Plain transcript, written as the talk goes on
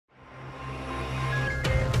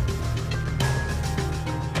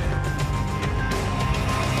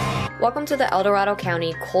Welcome to the El Dorado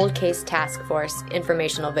County Cold Case Task Force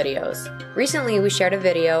informational videos. Recently, we shared a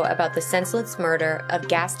video about the senseless murder of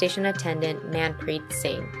gas station attendant Manpreet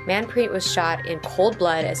Singh. Manpreet was shot in cold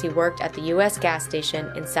blood as he worked at the U.S. gas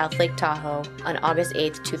station in South Lake Tahoe on August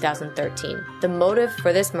 8, 2013. The motive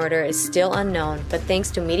for this murder is still unknown, but thanks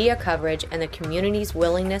to media coverage and the community's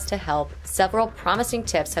willingness to help, several promising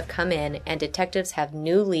tips have come in and detectives have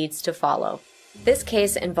new leads to follow. This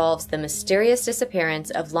case involves the mysterious disappearance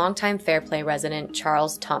of longtime Fairplay resident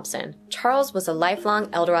Charles Thompson. Charles was a lifelong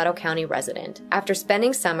El Dorado County resident. After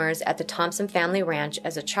spending summers at the Thompson family ranch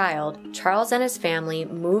as a child, Charles and his family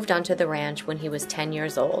moved onto the ranch when he was 10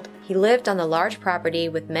 years old. He lived on the large property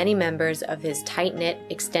with many members of his tight-knit,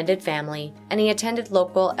 extended family, and he attended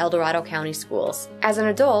local El Dorado County schools. As an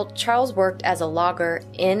adult, Charles worked as a logger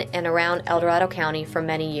in and around El Dorado County for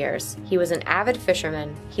many years. He was an avid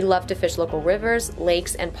fisherman. He loved to fish local rivers,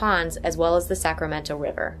 lakes, and ponds, as well as the Sacramento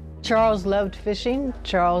River. Charles loved fishing.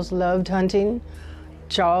 Charles loved hunting.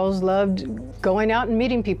 Charles loved going out and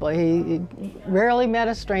meeting people. He rarely met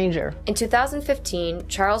a stranger. In 2015,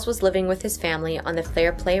 Charles was living with his family on the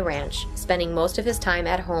Fairplay Ranch, spending most of his time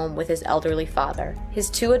at home with his elderly father. His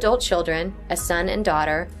two adult children, a son and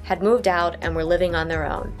daughter, had moved out and were living on their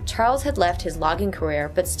own. Charles had left his logging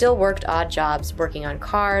career but still worked odd jobs working on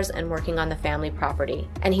cars and working on the family property.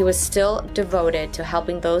 And he was still devoted to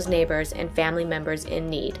helping those neighbors and family members in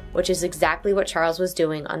need, which is exactly what Charles was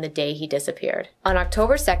doing on the day he disappeared. On October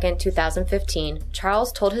 2nd, 2015,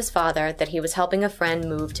 Charles told his father that he was helping a friend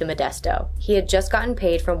move to Modesto. He had just gotten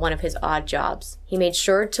paid from one of his odd jobs. He made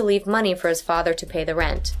sure to leave money for his father to pay the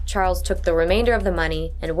rent. Charles took the remainder of the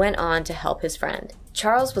money and went on to help his friend.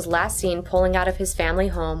 Charles was last seen pulling out of his family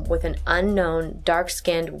home with an unknown,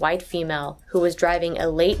 dark-skinned white female who was driving a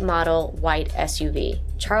late-model white SUV.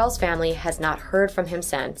 Charles' family has not heard from him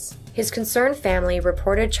since. His concerned family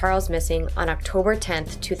reported Charles missing on October 10,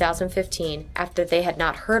 2015, after they had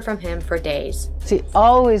not heard from him for days. He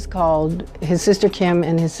always called his sister Kim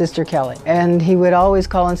and his sister Kelly. And he would always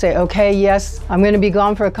call and say, okay, yes, I'm going to be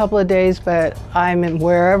gone for a couple of days, but I'm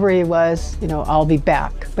wherever he was, I'll be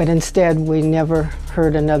back. But instead, we never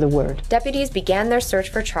heard another word. Deputies began their search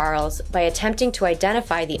for Charles by attempting to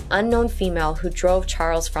identify the unknown female who drove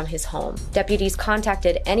Charles from his home. Deputies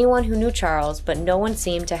contacted anyone who knew Charles, but no one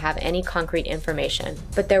seemed to have any concrete information.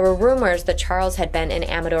 But there were rumors that Charles had been in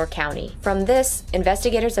Amador County. From this,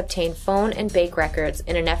 investigators obtained phone and bank records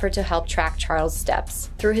in an effort to help track Charles' steps.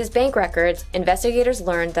 Through his bank records, investigators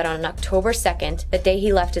learned that on October 2nd, the day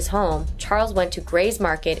he left his home, Charles went to Gray's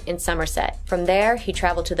Market in Somerset. From there, he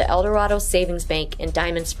traveled to the El Dorado Savings Bank in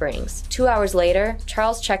Diamond Springs. 2 hours later,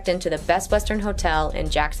 Charles checked into the Best Western Hotel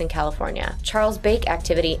in Jackson, California. Charles' bank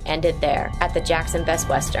activity ended there, at the Jackson Best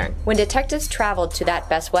Western. When detectives traveled to that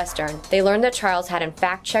Best Western, they learned that Charles had in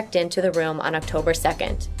fact checked into the room on October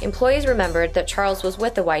 2nd. Employees remembered that Charles was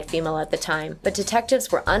with the white female at the time, but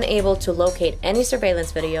detectives were unable to locate any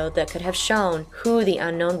surveillance video that could have shown who the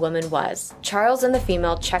unknown woman was. Charles and the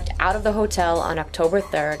female checked out of the hotel on October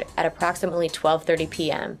 3rd at approximately 12:30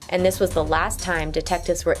 p.m., and this was the last time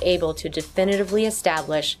detectives were able to definitively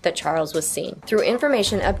establish that Charles was seen. Through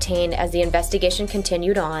information obtained as the investigation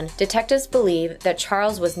continued on, detectives believe that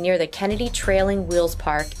Charles was near the Kennedy Trailing Wheels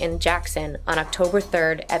Park in Jackson on October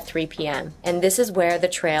 3rd at 3 p.m., and this is where the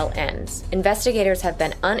trail ends. Investigators have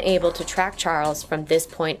been unable to track Charles from this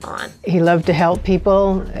point on. He loved to help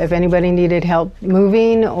people. If anybody needed help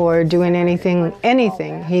moving or doing anything,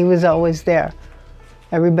 he was always there.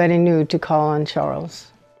 Everybody knew to call on Charles.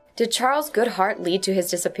 Did Charles' good heart lead to his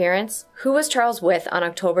disappearance? Who was Charles with on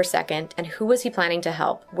October 2nd, and who was he planning to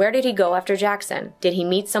help? Where did he go after Jackson? Did he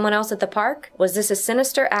meet someone else at the park? Was this a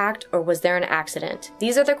sinister act, or was there an accident?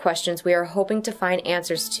 These are the questions we are hoping to find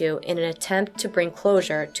answers to in an attempt to bring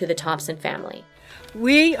closure to the Thompson family.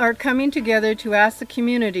 We are coming together to ask the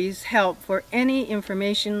community's help for any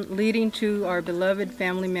information leading to our beloved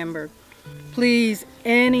family member. Please,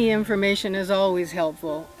 any information is always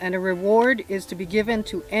helpful, and a reward is to be given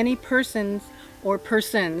to any persons or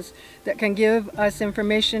persons that can give us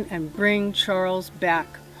information and bring Charles back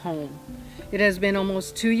home. It has been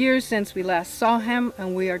almost 2 years since we last saw him,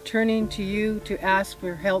 and we are turning to you to ask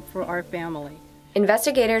for help for our family.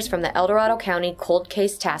 Investigators from the El Dorado County Cold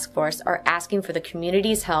Case Task Force are asking for the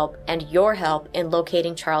community's help and your help in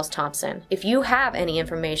locating Charles Thompson. If you have any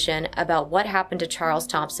information about what happened to Charles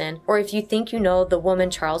Thompson, or if you think you know the woman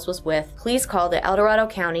Charles was with, please call the El Dorado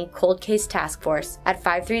County Cold Case Task Force at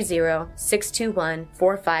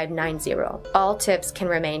 530-621-4590. All tips can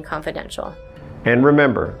remain confidential. And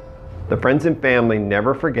remember, the friends and family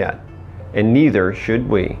never forget, and neither should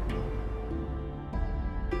we.